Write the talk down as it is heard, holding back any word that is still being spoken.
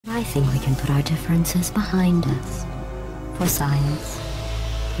I think we can put our differences behind us. For science,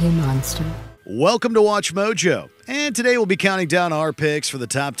 you monster. Welcome to Watch Mojo, and today we'll be counting down our picks for the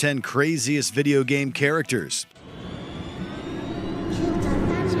top 10 craziest video game characters.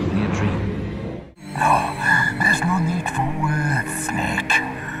 No, there's no need for words, Snake.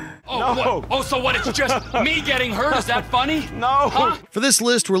 Oh, no. What? Oh, so what? It's just me getting hurt? Is that funny? No. Huh? For this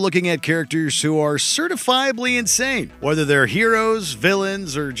list, we're looking at characters who are certifiably insane, whether they're heroes,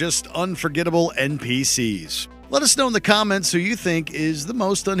 villains, or just unforgettable NPCs. Let us know in the comments who you think is the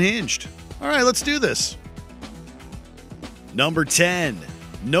most unhinged. All right, let's do this. Number 10,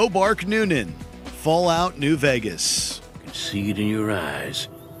 No-Bark Noonan, Fallout New Vegas. I can see it in your eyes.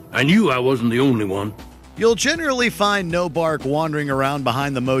 I knew I wasn't the only one. You'll generally find No-Bark wandering around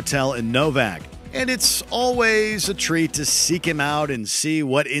behind the motel in Novak, and it's always a treat to seek him out and see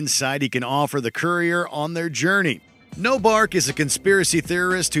what insight he can offer the courier on their journey. No-Bark is a conspiracy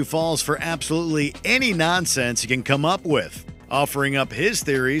theorist who falls for absolutely any nonsense he can come up with, offering up his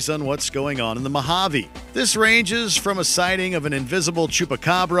theories on what's going on in the Mojave. This ranges from a sighting of an invisible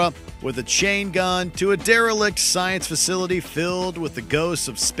chupacabra with a chain gun to a derelict science facility filled with the ghosts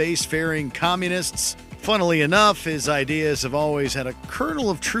of spacefaring communists. Funnily enough, his ideas have always had a kernel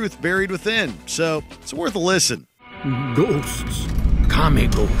of truth buried within, so it's worth a listen. Ghosts. Commie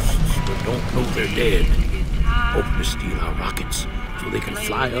ghosts that don't know they're dead. Hoping to steal our rockets so they can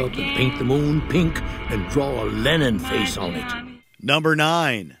fly up and paint the moon pink and draw a Lenin face on it. Number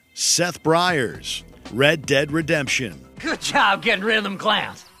 9, Seth Briars, Red Dead Redemption. Good job getting rid of them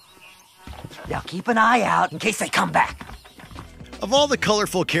clowns. Now keep an eye out in case they come back. Of all the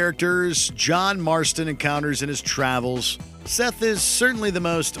colorful characters John Marston encounters in his travels, Seth is certainly the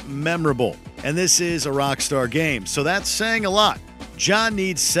most memorable, and this is a Rockstar game, so that's saying a lot. John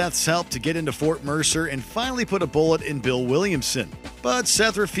needs Seth's help to get into Fort Mercer and finally put a bullet in Bill Williamson. But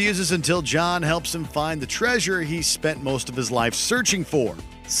Seth refuses until John helps him find the treasure he spent most of his life searching for.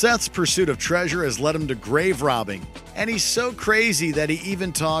 Seth's pursuit of treasure has led him to grave robbing, and he's so crazy that he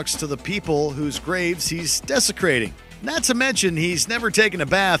even talks to the people whose graves he's desecrating. Not to mention, he's never taken a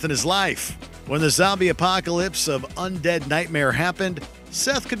bath in his life. When the zombie apocalypse of Undead Nightmare happened,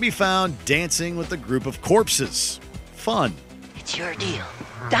 Seth could be found dancing with a group of corpses. Fun. It's your deal.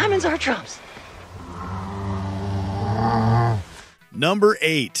 Diamonds are trumps. Number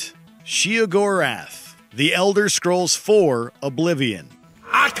 8, Sheogorath, The Elder Scrolls IV: Oblivion.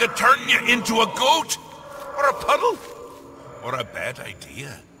 I could turn you into a goat, or a puddle, or a bad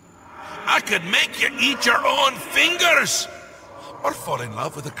idea. I could make you eat your own fingers, or fall in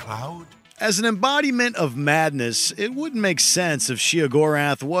love with a cloud. As an embodiment of madness, it wouldn't make sense if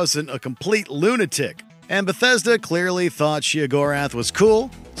Sheogorath wasn't a complete lunatic. And Bethesda clearly thought Sheogorath was cool,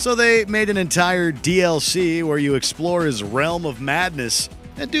 so they made an entire DLC where you explore his realm of madness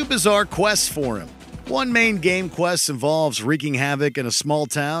and do bizarre quests for him. One main game quest involves wreaking havoc in a small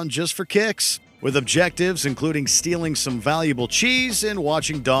town just for kicks, with objectives including stealing some valuable cheese and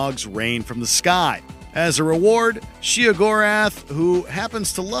watching dogs rain from the sky. As a reward, Sheogorath, who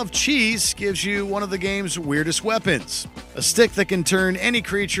happens to love cheese, gives you one of the game's weirdest weapons, a stick that can turn any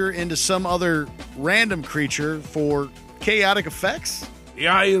creature into some other random creature for chaotic effects. The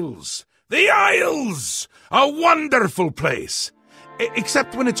Isles! The Isles! A wonderful place!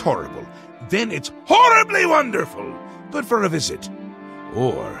 Except when it's horrible. Then it's horribly wonderful! Good for a visit.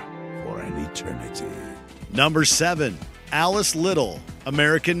 Or for an eternity. Number 7, Alice Little,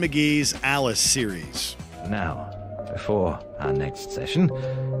 American McGee's Alice series. Now, before our next session,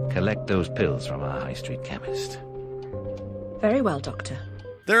 collect those pills from our high street chemist. Very well, Doctor.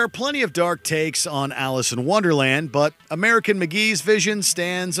 There are plenty of dark takes on Alice in Wonderland, but American McGee's vision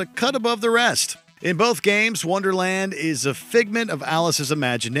stands a cut above the rest. In both games, Wonderland is a figment of Alice's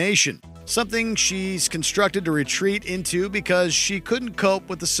imagination, something she's constructed to retreat into because she couldn't cope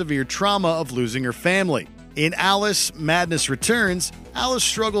with the severe trauma of losing her family. In Alice, Madness Returns, Alice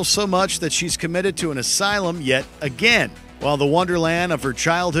struggles so much that she's committed to an asylum yet again, while the Wonderland of her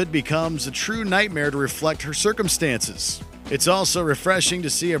childhood becomes a true nightmare to reflect her circumstances. It's also refreshing to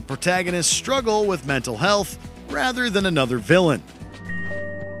see a protagonist struggle with mental health rather than another villain.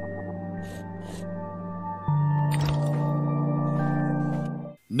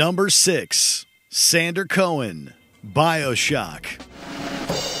 Number 6, Sander Cohen, BioShock.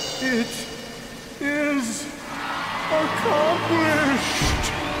 It is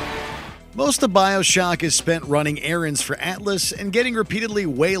accomplished. Most of BioShock is spent running errands for Atlas and getting repeatedly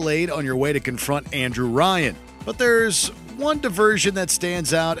waylaid on your way to confront Andrew Ryan. But there's one diversion that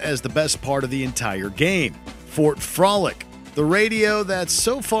stands out as the best part of the entire game: Fort Frolic. The radio that's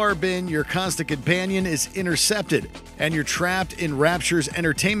so far been your constant companion is intercepted, and you're trapped in Rapture's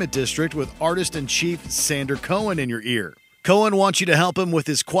entertainment district with artist-in-chief Sander Cohen in your ear. Cohen wants you to help him with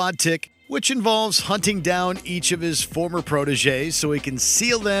his quad tick, which involves hunting down each of his former proteges so he can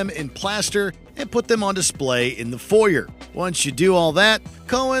seal them in plaster and put them on display in the foyer. Once you do all that,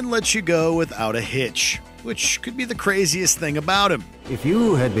 Cohen lets you go without a hitch, which could be the craziest thing about him. If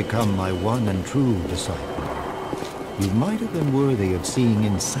you had become my one and true disciple, you might have been worthy of seeing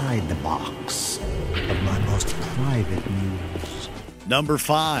inside the box of my most private news. Number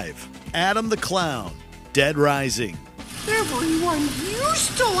 5. Adam the Clown, Dead Rising. Everyone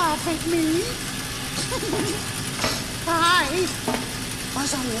used to laugh at me. I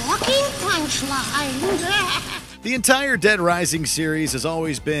was a walking punchline. The entire Dead Rising series has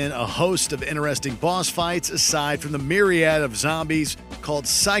always been a host of interesting boss fights aside from the myriad of zombies called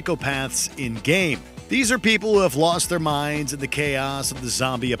psychopaths in-game. These are people who have lost their minds in the chaos of the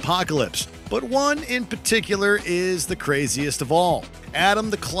zombie apocalypse, but one in particular is the craziest of all. Adam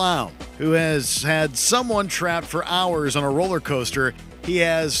the Clown, who has had someone trapped for hours on a roller coaster he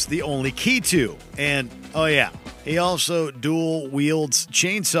has the only key to. And, oh yeah, he also dual wields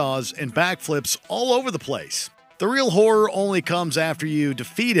chainsaws and backflips all over the place. The real horror only comes after you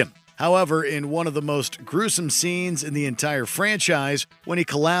defeat him. However, in one of the most gruesome scenes in the entire franchise, when he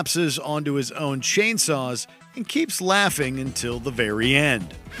collapses onto his own chainsaws and keeps laughing until the very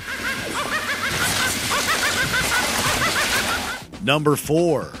end. Number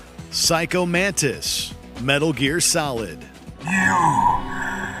 4. Psycho Mantis, Metal Gear Solid. You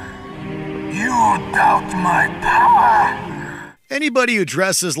doubt my power? Anybody who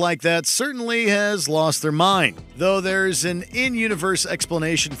dresses like that certainly has lost their mind, though there's an in-universe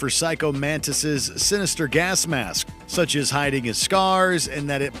explanation for Psycho Mantis's sinister gas mask, such as hiding his scars and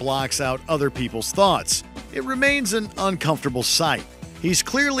that it blocks out other people's thoughts. It remains an uncomfortable sight. He's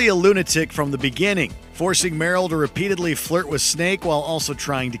clearly a lunatic from the beginning, forcing Meryl to repeatedly flirt with Snake while also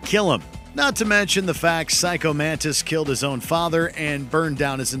trying to kill him. Not to mention the fact Psycho Mantis killed his own father and burned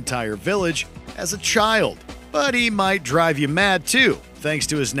down his entire village as a child. But he might drive you mad too, thanks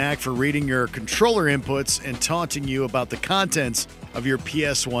to his knack for reading your controller inputs and taunting you about the contents of your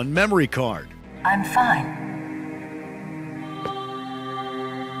PS1 memory card. I'm fine.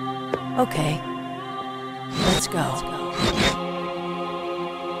 Okay. Let's go.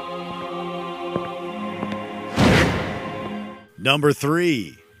 Number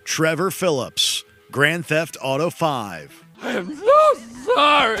 3. Trevor Philips, Grand Theft Auto 5. I am so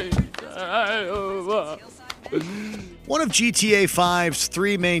sorry. One of GTA 5's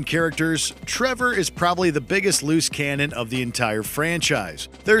 3 main characters, Trevor is probably the biggest loose cannon of the entire franchise.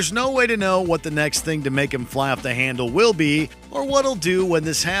 There's no way to know what the next thing to make him fly off the handle will be, or what he'll do when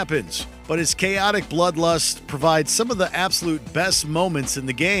this happens. But his chaotic bloodlust provides some of the absolute best moments in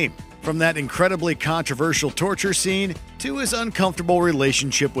the game. From that incredibly controversial torture scene, to his uncomfortable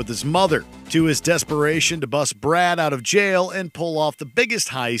relationship with his mother, to his desperation to bust Brad out of jail and pull off the biggest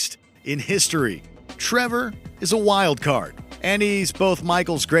heist in history. Trevor is a wild card, and he's both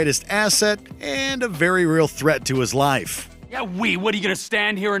Michael's greatest asset and a very real threat to his life. Yeah, what are you gonna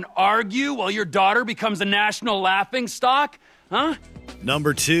stand here and argue while your daughter becomes a national laughingstock? Huh?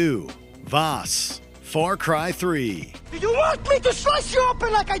 Number 2. Voss, Far Cry 3. Do you want me to slice you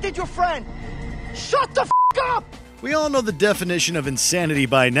open like I did your friend? Shut the f*** up! We all know the definition of insanity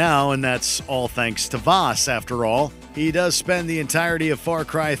by now, and that's all thanks to Voss, after all. He does spend the entirety of Far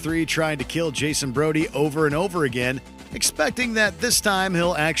Cry 3 trying to kill Jason Brody over and over again, expecting that this time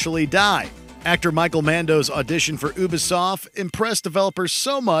he'll actually die. Actor Michael Mando's audition for Ubisoft impressed developers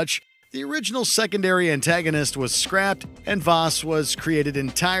so much, the original secondary antagonist was scrapped, and Voss was created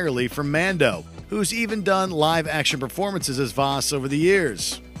entirely from Mando, who's even done live-action performances as Voss over the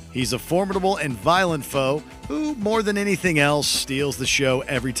years. He's a formidable and violent foe who, more than anything else, steals the show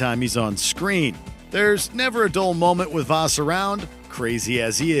every time he's on screen. There's never a dull moment with Voss around, crazy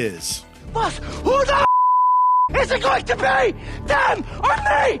as he is. Boss, who the is it going to be? Them or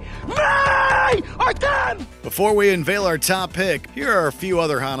me? Me or them? Before we unveil our top pick, here are a few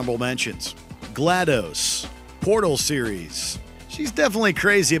other honorable mentions. GLaDOS, Portal series. She's definitely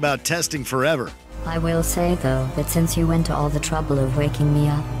crazy about testing forever. I will say, though, that since you went to all the trouble of waking me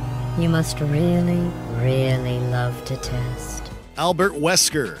up, you must really, really love to test. Albert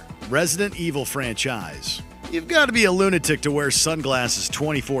Wesker, Resident Evil franchise. You've got to be a lunatic to wear sunglasses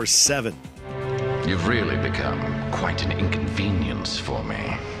 24/7. You've really become quite an inconvenience for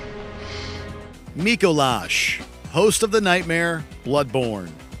me. Mikolash, host of the Nightmare,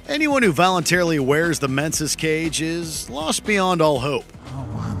 Bloodborne. Anyone who voluntarily wears the Mantis cage is lost beyond all hope. No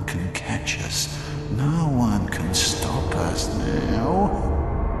one can catch us. No one can stop us. just now.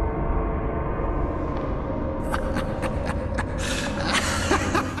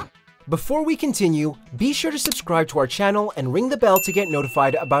 Before we continue, be sure to subscribe to our channel and ring the bell to get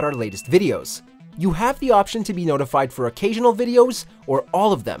notified about our latest videos. You have the option to be notified for occasional videos or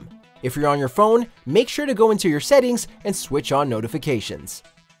all of them. If you're on your phone, make sure to go into your settings and switch on notifications.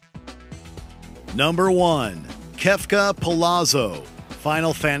 Number 1. Kefka Palazzo,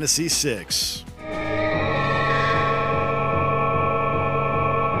 Final Fantasy VI.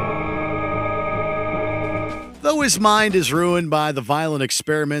 Though his mind is ruined by the violent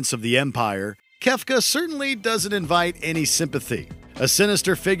experiments of the Empire, Kefka certainly doesn't invite any sympathy. A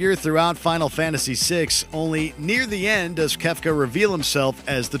sinister figure throughout Final Fantasy VI, only near the end does Kefka reveal himself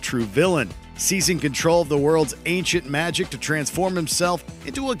as the true villain, seizing control of the world's ancient magic to transform himself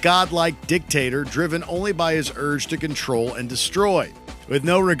into a godlike dictator driven only by his urge to control and destroy. With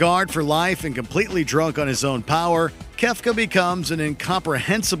no regard for life and completely drunk on his own power, Kefka becomes an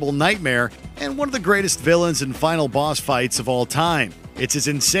incomprehensible nightmare and one of the greatest villains and final boss fights of all time. It's his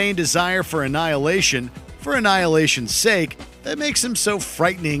insane desire for annihilation's sake, that makes him so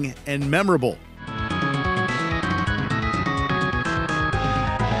frightening and memorable.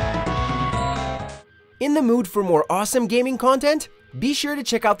 In the mood for more awesome gaming content? Be sure to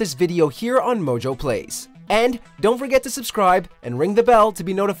check out this video here on Mojo Plays. And don't forget to subscribe and ring the bell to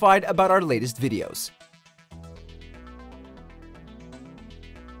be notified about our latest videos.